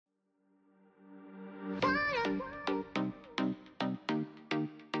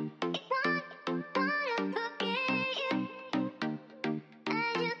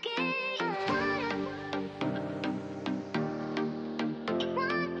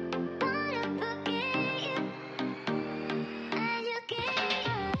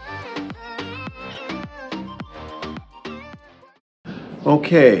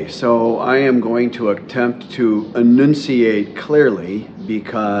Okay, so I am going to attempt to enunciate clearly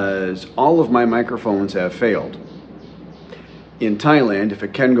because all of my microphones have failed. In Thailand, if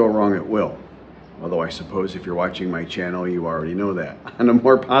it can go wrong, it will. Although I suppose if you're watching my channel, you already know that. On a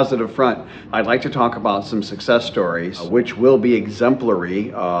more positive front, I'd like to talk about some success stories, which will be exemplary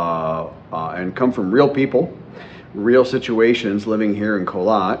and come from real people, real situations living here in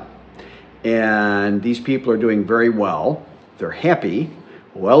Korat. And these people are doing very well. They're happy,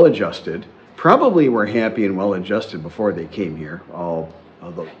 well-adjusted, probably were happy and well-adjusted before they came here.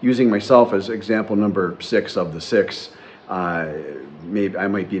 Although using myself as example number 6 of the 6, maybe I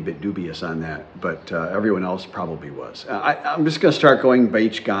might be a bit dubious on that, but everyone else probably was. I'm just going to start going by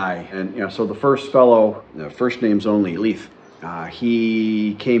each guy. And so the first fellow, first names only, Leith,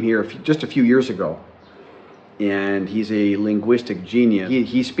 he came here just a few years ago. And he's a linguistic genius.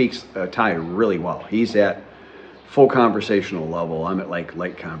 He speaks Thai really well. He's at full conversational level. I'm at like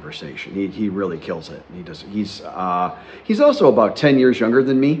light conversation. He really kills it. He's also about 10 years younger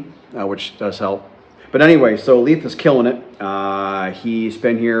than me, which does help. But anyway, so Leith is killing it. He's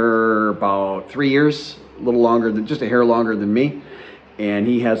been here about 3 years, a little longer than, just a hair longer than me. And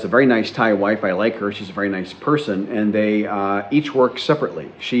he has a very nice Thai wife. I like her. She's a very nice person. And they each work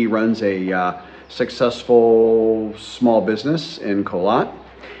separately. She runs a successful small business in Korat,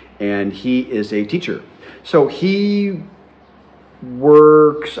 and he is a teacher. So he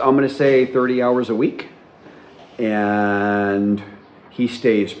works, I'm going to say 30 hours a week, and he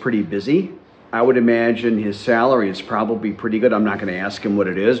stays pretty busy. I would imagine his salary is probably pretty good. I'm not going to ask him what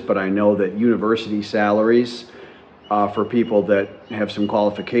it is, but I know that university salaries for people that have some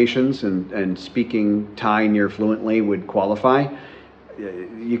qualifications and speaking Thai near fluently would qualify,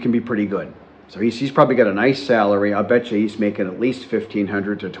 you can be pretty good. So he's probably got a nice salary. I bet you he's making at least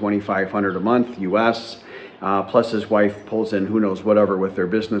 $1,500 to $2,500 a month US. Plus his wife pulls in who knows whatever with their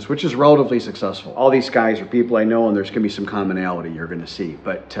business, which is relatively successful. All these guys are people I know, and there's going to be some commonality you're going to see.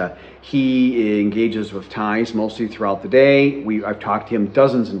 But he engages with Thais mostly throughout the day. I've talked to him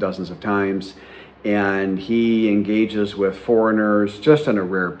dozens and dozens of times, and he engages with foreigners just on a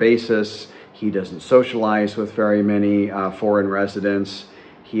rare basis. He doesn't socialize with very many foreign residents.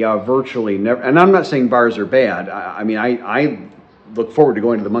 He virtually never, and I'm not saying bars are bad. I look forward to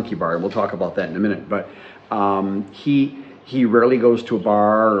going to the monkey bar, and we'll talk about that in a minute. But he rarely goes to a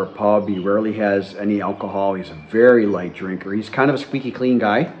bar or a pub. He rarely has any alcohol. He's a very light drinker. He's kind of a squeaky clean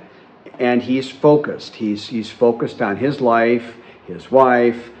guy, and he's focused. He's focused on his life, his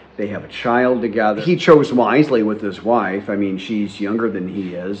wife. They have a child together. He chose wisely with his wife. I mean, she's younger than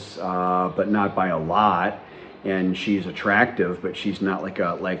he is, but not by a lot. And she's attractive, but she's not like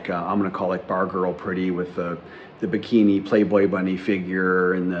I'm gonna call like bar girl pretty with the bikini Playboy bunny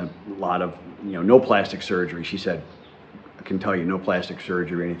figure and the lot of, no plastic surgery. She said, I can tell you, no plastic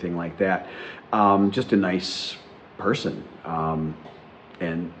surgery or anything like that. Just a nice person.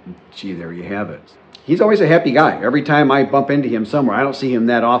 And gee, there you have it. He's always a happy guy. Every time I bump into him somewhere, I don't see him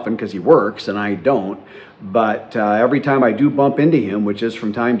that often because he works and I don't. But every time I do bump into him, which is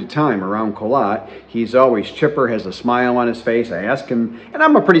from time to time around Korat, he's always chipper, has a smile on his face. I ask him, and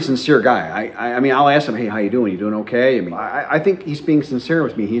I'm a pretty sincere guy. I mean, I'll ask him, hey, how you doing? You doing okay? I mean, I think he's being sincere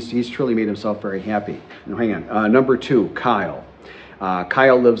with me. He's truly made himself very happy. Now, hang on. Number 2, Kyle.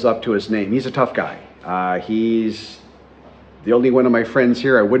 Kyle lives up to his name. He's a tough guy. He's the only one of my friends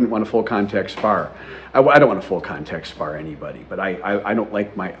here I wouldn't want a full contact spar. I don't want a full contact spar anybody, but I don't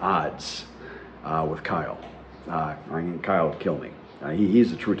like my odds with Kyle. Kyle would kill me.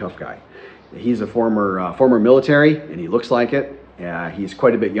 He's a true tough guy. He's a former military, and he looks like it. He's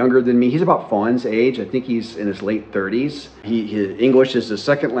quite a bit younger than me. He's about Fawn's age. I think he's in his late 30s. His English is his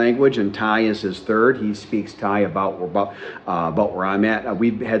second language, and Thai is his third. He speaks Thai about where I'm at.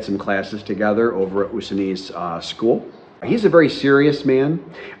 We've had some classes together over at Usani's school. He's a very serious man.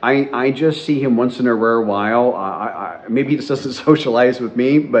 I just see him once in a rare while. Maybe he just doesn't socialize with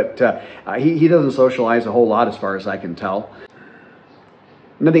me, but he doesn't socialize a whole lot as far as I can tell.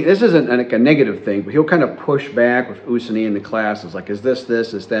 Nothing. This isn't like a negative thing, but he'll kind of push back with Usani in the classes, like, is this,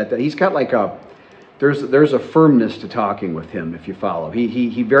 is that? He's got like there's a firmness to talking with him, if you follow.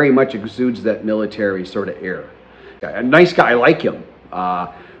 He very much exudes that military sort of air. A nice guy, I like him.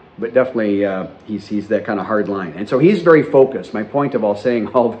 But definitely he's that kind of hard line. And so he's very focused. My point of saying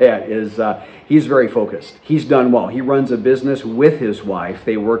all that is he's very focused. He's done well. He runs a business with his wife.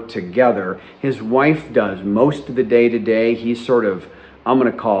 They work together. His wife does most of the day-to-day. He's sort of, I'm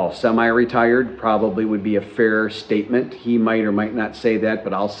going to call semi-retired, probably would be a fair statement. He might or might not say that,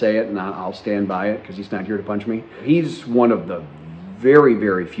 but I'll say it and I'll stand by it because he's not here to punch me. He's one of the very,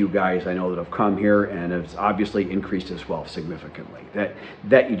 very few guys I know that have come here and have obviously increased his wealth significantly.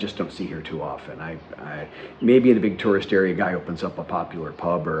 That you just don't see here too often. Maybe in a big tourist area, a guy opens up a popular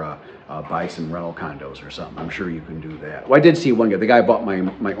pub or buy some rental condos or something. I'm sure you can do that. Well, I did see one guy, the guy I bought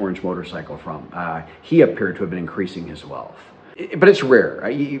my orange motorcycle from. He appeared to have been increasing his wealth. But it's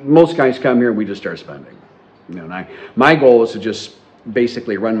rare. Most guys come here and we just start spending. You know, and my goal is to just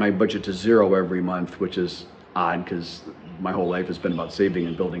basically run my budget to zero every month, which is odd because my whole life has been about saving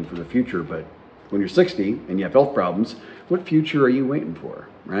and building for the future. But when you're 60 and you have health problems, what future are you waiting for,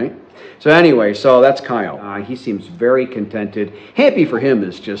 right? So anyway, so that's Kyle. He seems very contented. Happy for him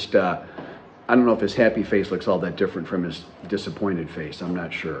is just, I don't know if his happy face looks all that different from his disappointed face. I'm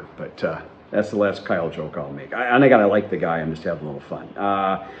not sure, but that's the last Kyle joke I'll make. I like the guy. I'm just having a little fun.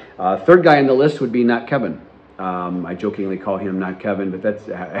 Third guy on the list would be Not Kevin. I jokingly call him Not Kevin, but that's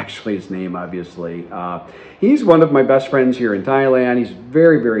actually his name, obviously. He's one of my best friends here in Thailand. He's a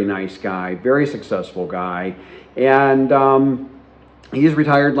very, very nice guy, very successful guy. And he's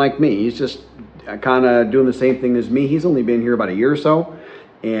retired like me. He's just kind of doing the same thing as me. He's only been here about a year or so.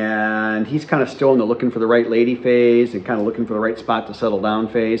 And he's kind of still in the looking for the right lady phase and kind of looking for the right spot to settle down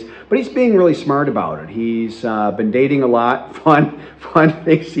phase. But he's being really smart about it. He's been dating a lot. Fun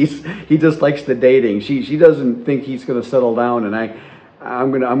things. He just likes the dating. She doesn't think he's going to settle down, and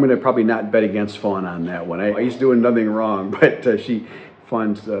I'm gonna probably not bet against Fawn on that one. He's doing nothing wrong, but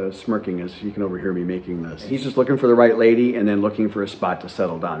Fawn's smirking as you can overhear me making this. He's just looking for the right lady and then looking for a spot to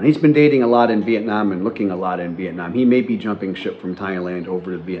settle down. And he's been dating a lot in Vietnam and looking a lot in Vietnam. He may be jumping ship from Thailand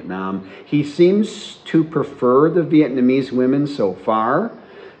over to Vietnam. He seems to prefer the Vietnamese women so far.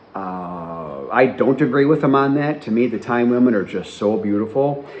 I don't agree with him on that. To me, the Thai women are just so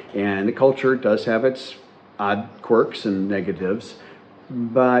beautiful, and the culture does have its odd quirks and negatives.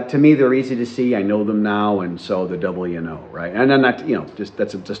 But to me, they're easy to see. I know them now, and so the devil you know, right? And I'm not,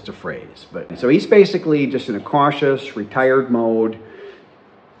 that's just a phrase. But so he's basically just in a cautious, retired mode.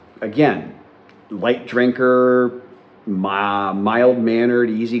 Again, light drinker, mild-mannered,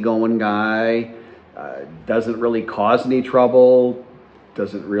 easygoing guy. Doesn't really cause any trouble.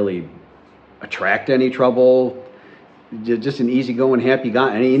 Doesn't really attract any trouble. Just an easygoing, happy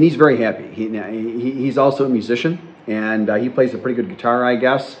guy, and he's very happy. He's also a musician. And he plays a pretty good guitar, I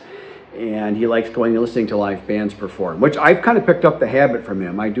guess. And he likes going and listening to live bands perform, which I've kind of picked up the habit from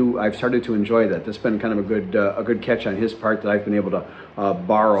him. I've started to enjoy that. That's been kind of a good catch on his part that I've been able to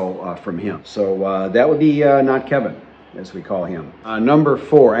borrow from him. So that would be Not Kevin, as we call him. Number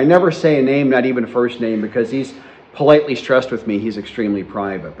 4. I never say a name, not even a first name, because he's politely stressed with me. He's extremely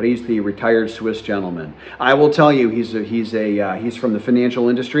private, but he's the retired Swiss gentleman. I will tell you, he's from the financial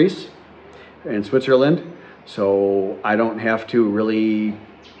industries in Switzerland. So I don't have to really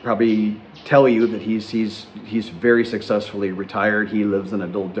probably tell you that he's very successfully retired. He lives on a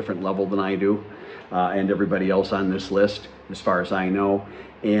little different level than I do, and everybody else on this list, as far as I know.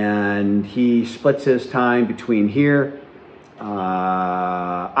 And he splits his time between here,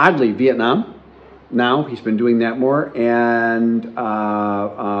 oddly, Vietnam. Now he's been doing that more, and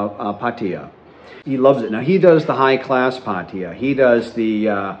Pattaya. He loves it. Now he does the high class Pattaya. He does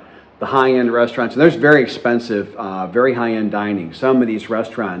the high-end restaurants, and there's very expensive, very high-end dining. Some of these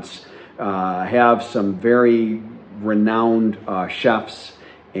restaurants have some very renowned chefs,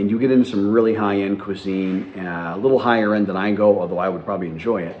 and you get into some really high-end cuisine, a little higher end than I go, although I would probably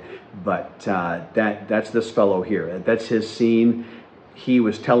enjoy it. But that's this fellow here. That's his scene. He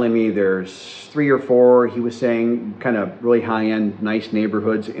was telling me there's 3 or 4, he was saying, kind of really high-end, nice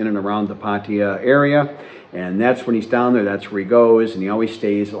neighborhoods in and around the Pattaya area. And that's when he's down there, that's where he goes, and he always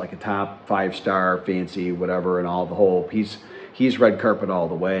stays at like a top 5-star, fancy, whatever, and all the whole. He's red carpet all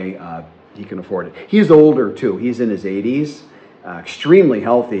the way. He can afford it. He's older too. He's in his 80s, extremely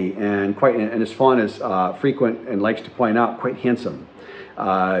healthy, and as Fawn is frequent and likes to point out, quite handsome.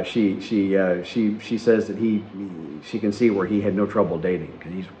 She says that she can see where he had no trouble dating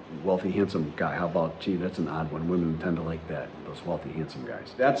because he's a wealthy, handsome guy. How about, gee, that's an odd one. Women tend to like that, those wealthy, handsome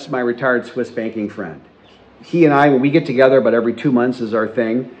guys. That's my retired Swiss banking friend. He and I, when we get together about every 2 months is our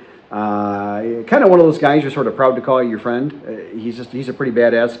thing. Kind of one of those guys you're sort of proud to call your friend. He's a pretty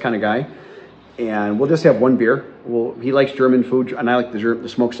badass kind of guy. And we'll just have one beer. He likes German food, and I like the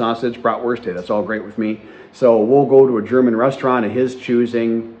smoked sausage, bratwurst. That's all great with me. So we'll go to a German restaurant of his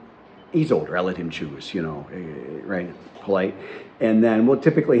choosing. He's older. I let him choose, right, polite. And then we'll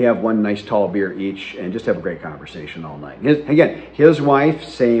typically have one nice tall beer each and just have a great conversation all night. His wife,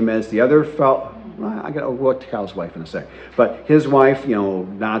 same as the other fellow. I'll go to Kyle's wife in a sec. But his wife,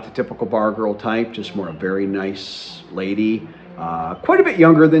 not the typical bar girl type, just more a very nice lady. Quite a bit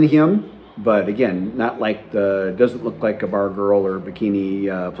younger than him. But again, not like doesn't look like a bar girl or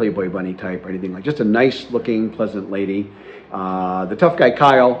bikini Playboy bunny type or anything like. Just a nice looking, pleasant lady. The tough guy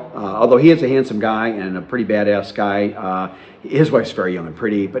Kyle, although he is a handsome guy and a pretty badass guy, his wife's very young and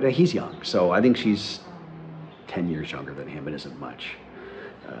pretty, but he's young. So I think she's 10 years younger than him. It isn't much.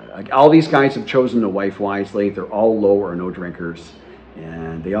 All these guys have chosen a wife wisely. They're all low or no drinkers,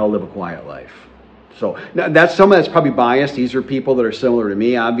 and they all live a quiet life. So that's some of that's probably biased. These are people that are similar to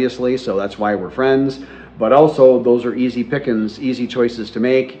me, obviously, so that's why we're friends. But also, those are easy pickings, easy choices to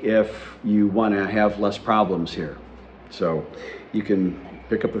make if you want to have less problems here. So you can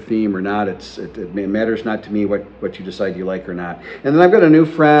pick up a theme or not. It matters not to me what you decide you like or not. And then I've got a new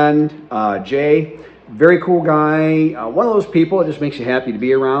friend, Jay. Very cool guy. One of those people that just makes you happy to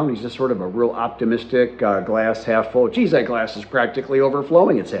be around. He's just sort of a real optimistic, glass half full. Geez, that glass is practically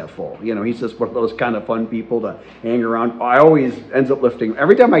overflowing. It's half full. You know, he's just one of those kind of fun people to hang around. I always ends up lifting.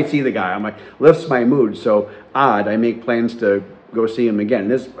 Every time I see the guy, I'm like, lifts my mood. So odd. I make plans to go see him again.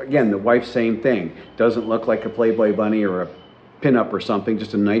 This, again, the wife's same thing. Doesn't look like a Playboy bunny or a pinup or something.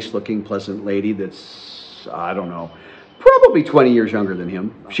 Just a nice looking, pleasant lady that's, I don't know, probably 20 years younger than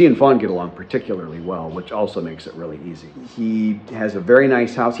him. She and Fawn get along particularly well, which also makes it really easy. He has a very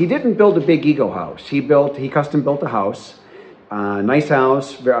nice house. He didn't build a big ego house. He custom built a house, nice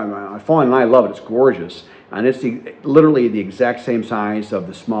house. Fawn and I love it. It's gorgeous. And it's literally the exact same size of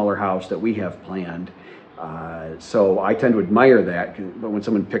the smaller house that we have planned. So I tend to admire that, but when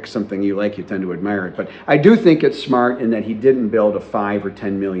someone picks something you like, you tend to admire it. But I do think it's smart in that he didn't build a 5 or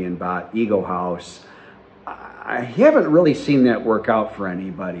 10 million baht ego house. I haven't really seen that work out for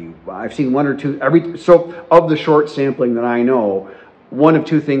anybody. I've seen one or two, so of the short sampling that I know, one of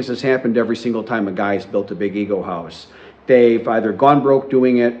two things has happened every single time a guy's built a big ego house. They've either gone broke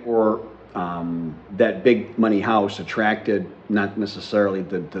doing it, or that big money house attracted not necessarily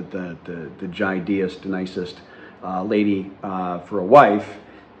the gidiest, nicest lady for a wife.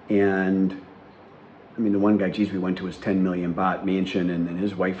 And I mean, the one guy, geez, we went to his 10 million baht mansion, and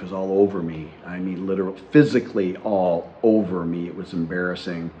his wife was all over me. I mean, literally, physically all over me. It was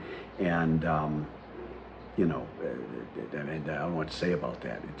embarrassing. And, you know, I don't know what to say about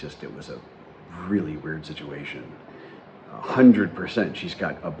that. It was a really weird situation. 100% she's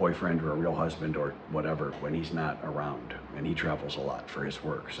got a boyfriend or a real husband or whatever when he's not around. And he travels a lot for his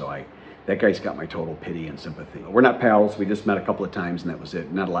work. So that guy's got my total pity and sympathy. We're not pals. We just met a couple of times, and that was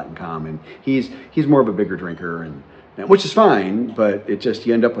it. Not a lot in common. He's more of a bigger drinker, and which is fine, but it just,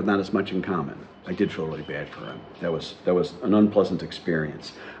 you end up with not as much in common. I did feel really bad for him. That was an unpleasant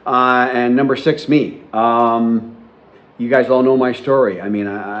experience. And number 6, me. You guys all know my story. I mean,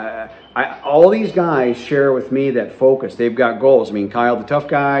 all these guys share with me that focus. They've got goals. I mean, Kyle, the tough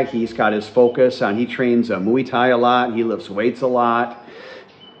guy, he's got his focus on. He trains Muay Thai a lot. He lifts weights a lot.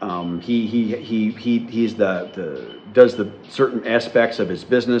 He's does the certain aspects of his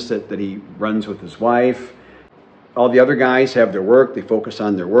business that he runs with his wife. All the other guys have their work. They focus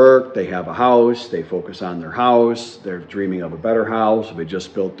on their work. They have a house. They focus on their house. They're dreaming of a better house. They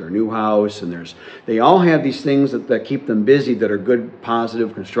just built their new house. And they all have these things that keep them busy, that are good,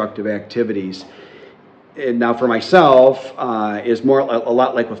 positive, constructive activities. And now for myself, is more a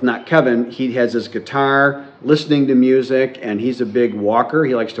lot like with Not Kevin. He has his guitar, listening to music, and he's a big walker.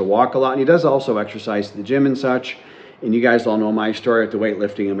 He likes to walk a lot, and he does also exercise at the gym and such. And you guys all know my story at the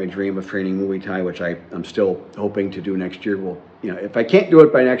weightlifting and my dream of training Muay Thai, which I'm still hoping to do next year. Well, you know, if I can't do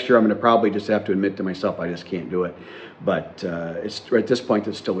it by next year, I'm going to probably just have to admit to myself I just can't do it. But it's at this point,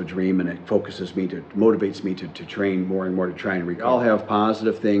 it's still a dream, and it motivates me to train more and more to try and recover. I'll have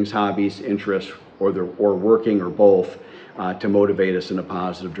positive things, hobbies, interests, or working, or both, to motivate us in a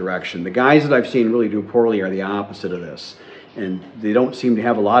positive direction. The guys that I've seen really do poorly are the opposite of this. And they don't seem to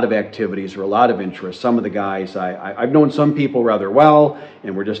have a lot of activities or a lot of interests. Some of the guys, I've known some people rather well,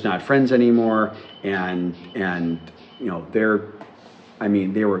 and we're just not friends anymore. And you know,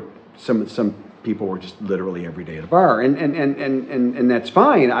 some people were just literally every day at a bar, and that's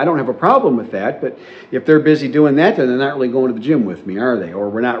fine. I don't have a problem with that. But if they're busy doing that, then they're not really going to the gym with me, are they? Or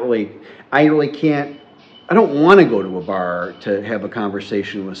we're not really. I don't want to go to a bar to have a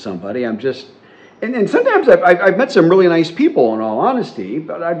conversation with somebody. And sometimes I've met some really nice people, in all honesty,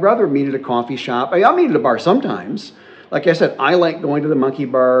 but I'd rather meet at a coffee shop. I'll meet at a bar sometimes. Like I said, I like going to the Monkey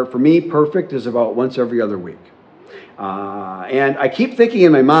Bar. For me, perfect is about once every other week. And I keep thinking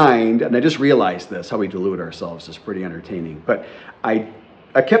in my mind, and I just realized this, how we delude ourselves is pretty entertaining. But I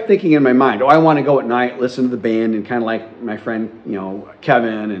kept thinking in my mind, I want to go at night, listen to the band, and kind of like my friend, you know,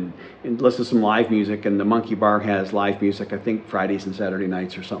 Kevin, and listen to some live music. And the Monkey Bar has live music, I think Fridays and Saturday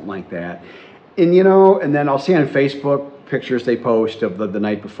nights or something like that. And, you know, and then I'll see on Facebook pictures they post of the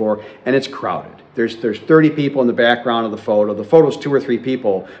night before, and it's crowded. There's 30 people in the background of the photo. The photo's 2 or 3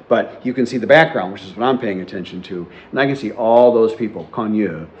 people, but you can see the background, which is what I'm paying attention to. And I can see all those people,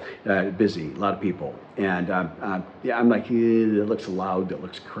 busy, a lot of people. And yeah, I'm like, it looks loud, it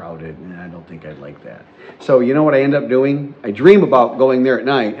looks crowded, and I don't think I'd like that. So you know what I end up doing? I dream about going there at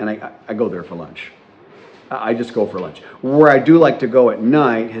night, and I go there for lunch. I just go for lunch. Where I do like to go at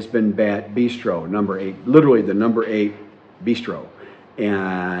night has been Bat Bistro, number 8, literally the number 8 bistro.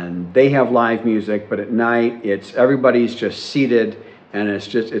 And they have live music, but at night everybody's just seated, and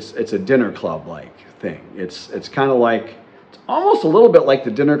it's a dinner club like thing. It's kind of like, it's almost a little bit like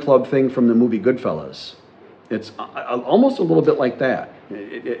the dinner club thing from the movie Goodfellas. It's almost a little bit like that.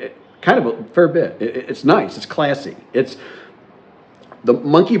 Kind of a fair bit. It's nice. It's classy. The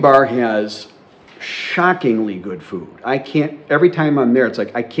Monkey Bar has shockingly good food. Every time I'm there, it's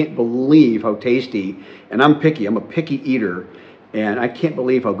like, I can't believe how tasty, and I'm picky. I'm a picky eater, and I can't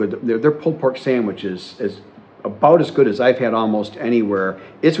believe how good their pulled pork sandwich is about as good as I've had almost anywhere.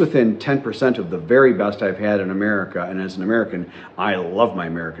 It's within 10% of the very best I've had in America, and as an American, I love my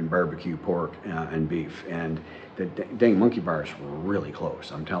American barbecue pork and beef, and the dang Monkey Bar is really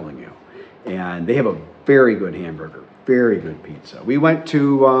close, I'm telling you. And they have a very good hamburger, very good pizza. We went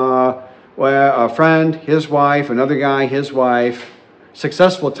to a friend, his wife, another guy, his wife,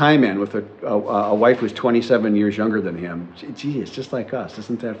 successful Thai man with a wife who's 27 years younger than him. Gee, it's just like us.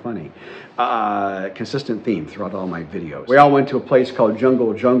 Isn't that funny? Consistent theme throughout all my videos. We all went to a place called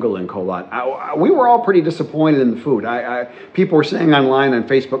Jungle in Korat. We were all pretty disappointed in the food. People were saying online on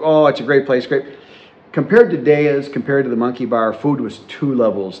Facebook, oh, it's a great place, great. Compared to Daya's, compared to the Monkey Bar, food was 2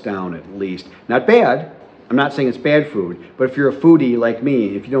 levels down at least. Not bad. I'm not saying it's bad food, but if you're a foodie like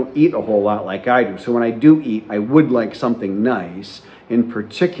me, if you don't eat a whole lot like I do, so when I do eat, I would like something nice, and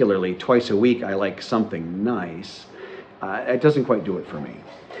particularly twice a week, I like something nice. It doesn't quite do it for me.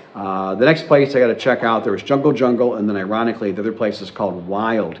 The next place I got to check out, there was Jungle, and then ironically, the other place is called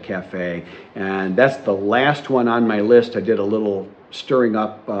Wild Cafe, and that's the last one on my list. I did a little stirring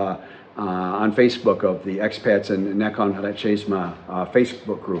up on Facebook of the expats in Nakhon Ratchasima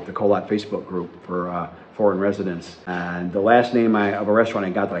Facebook group, the Kolat Facebook group for foreign residents. And the last name of a restaurant I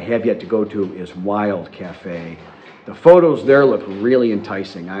got that I have yet to go to is Wild Cafe. The photos there look really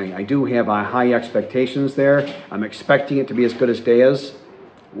enticing. I do have high expectations there. I'm expecting it to be as good as Daya's.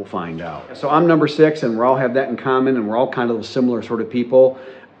 We'll find out. So I'm number 6, and we all have that in common, and we're all kind of similar sort of people.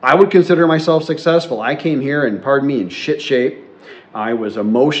 I would consider myself successful. I came here, and pardon me, in shit shape. I was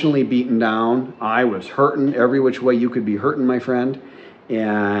emotionally beaten down. I was hurting every which way you could be hurting, my friend.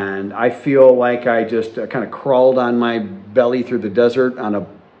 And I feel like I just kind of crawled on my belly through the desert on a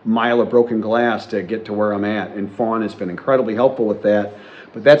mile of broken glass to get to where I'm at. And Fawn has been incredibly helpful with that.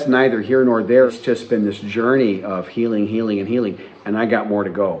 But that's neither here nor there. It's just been this journey of healing. And I got more to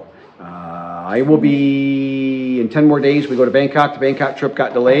go. I will be, in 10 more days, we go to Bangkok. The Bangkok trip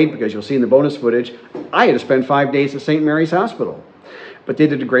got delayed because you'll see in the bonus footage, I had to spend 5 days at St. Mary's Hospital. But they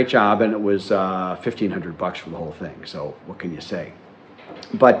did a great job, and it was $1,500 for the whole thing. So what can you say?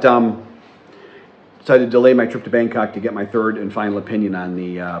 But decided to delay my trip to Bangkok to get my 3rd and final opinion on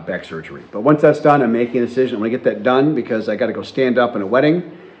the back surgery. But once that's done, I'm making a decision. I'm going to get that done because I got to go stand up in a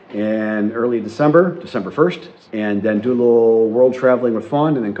wedding in early December 1st, and then do a little world traveling with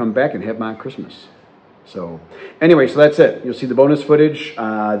Fawn, and then come back and have my Christmas. So anyway, so that's it. You'll see the bonus footage.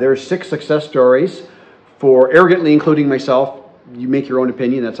 There's 6 success stories for arrogantly including myself. You make your own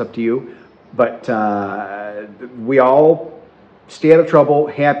opinion, that's up to you. But we all stay out of trouble,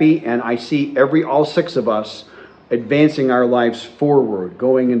 happy, and I see all 6 of us advancing our lives forward,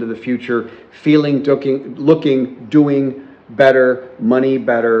 going into the future, feeling, looking, doing better, money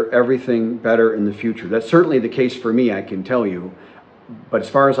better, everything better in the future. That's certainly the case for me, I can tell you. But as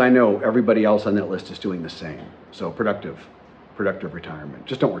far as I know, everybody else on that list is doing the same. So productive retirement.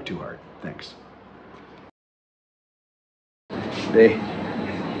 Just don't work too hard. Thanks.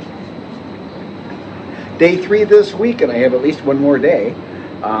 Day 3 this week, and I have at least one more day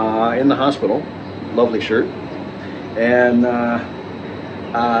in the hospital. Lovely shirt. And where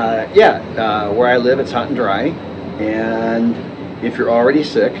I live, it's hot and dry. And if you're already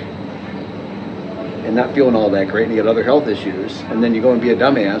sick and not feeling all that great, and you got other health issues, and then you go and be a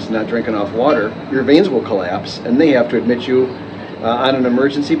dumbass and not drink enough water, your veins will collapse, and they have to admit you on an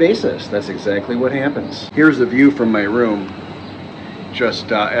emergency basis. That's exactly what happens. Here's the view from my room.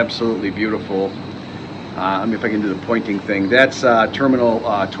 Just absolutely beautiful. Let me if I can do the pointing thing. That's Terminal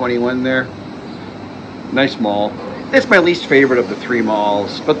 21 there. Nice mall. It's my least favorite of the 3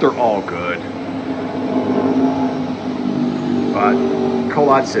 malls, but they're all good. But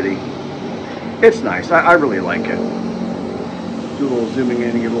Korat City, it's nice. I really like it. do a little zooming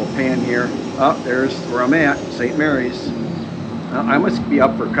in and give a little pan here. Oh, there's where I'm at, St. Mary's. I must be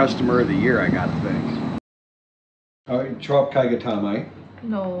up for Customer of the Year, I gotta think. Chop kaigatamai.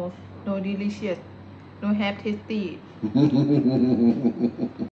 No, no delicious. No have tasty.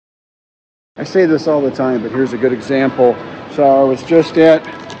 I say this all the time, but here's a good example. So I was just at,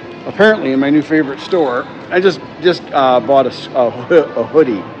 apparently in my new favorite store, I just bought a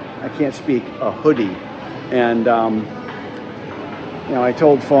hoodie. I can't speak, a hoodie. And, you know, I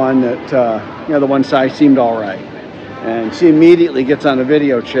told Fawn that, you know, the one size seemed all right. And she immediately gets on a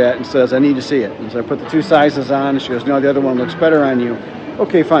video chat and says, I need to see it. And so I put the 2 sizes on, and she goes, no, the other one looks better on you.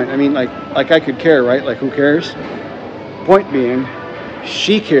 Okay, fine. I mean, like I could care, right? Like, who cares? Point being,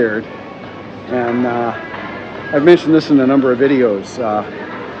 she cared. And I've mentioned this in a number of videos.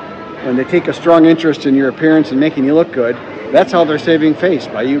 When they take a strong interest in your appearance and making you look good, that's how they're saving face,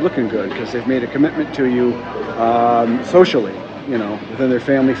 by you looking good, because they've made a commitment to you socially, you know, within their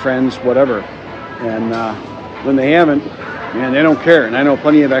family, friends, whatever. And when they haven't, man, they don't care. And I know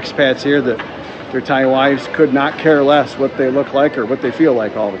plenty of expats here that their Thai wives could not care less what they look like or what they feel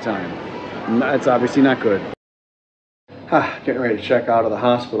like all the time. And that's obviously not good. Getting ready to check out of the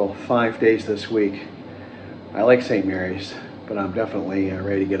hospital, 5 days this week. I like St. Mary's, but I'm definitely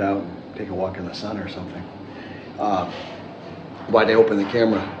ready to get out and take a walk in the sun or something. Why'd I open the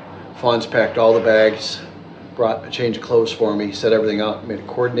camera? Fawn's packed all the bags, brought a change of clothes for me, set everything out, made a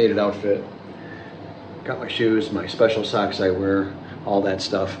coordinated outfit. Got my shoes, my special socks I wear, all that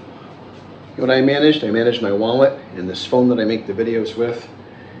stuff. You know what I managed? I managed my wallet and this phone that I make the videos with.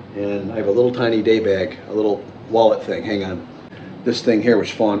 And I have a little tiny day bag, a little wallet thing. Hang on. This thing here,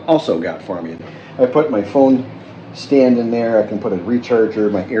 which Fawn also got for me. I put my phone stand in there. I can put a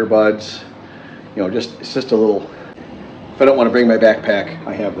recharger, my earbuds. You know, it's just a little. If I don't want to bring my backpack,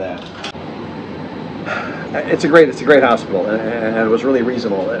 I have that. It's a great hospital, and it was really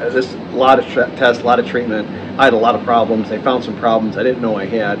reasonable. There's a lot of tests, a lot of treatment. I had a lot of problems. They found some problems I didn't know I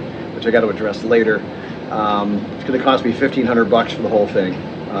had, which I got to address later. It's going to cost me $1,500 for the whole thing.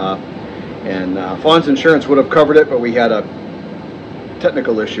 Fawn's insurance would have covered it, but we had a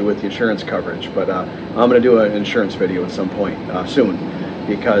technical issue with the insurance coverage. But I'm going to do an insurance video at some point soon,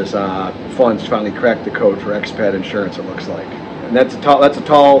 because Fawn's finally cracked the code for expat insurance, it looks like. And that's a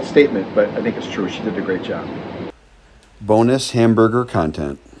tall statement, but I think it's true. She did a great job. Bonus hamburger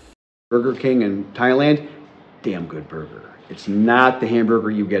content. Burger King in Thailand, damn good burger. It's not the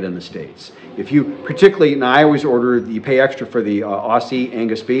hamburger you get in the States. If you particularly, and I always order, you pay extra for the Aussie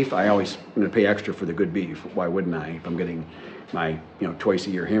Angus beef. I always going to pay extra for the good beef. Why wouldn't I if I'm getting my, you know, twice a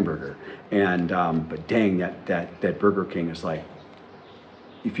year hamburger? And but dang, that Burger King is like,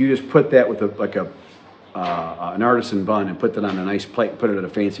 if you just put that with an artisan bun and put that on a nice plate and put it at a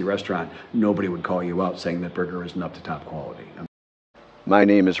fancy restaurant, nobody would call you out saying that burger isn't up to top quality. My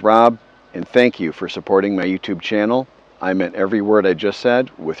name is Rob, and thank you for supporting my YouTube channel. I meant every word I just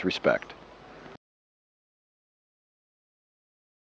said with respect.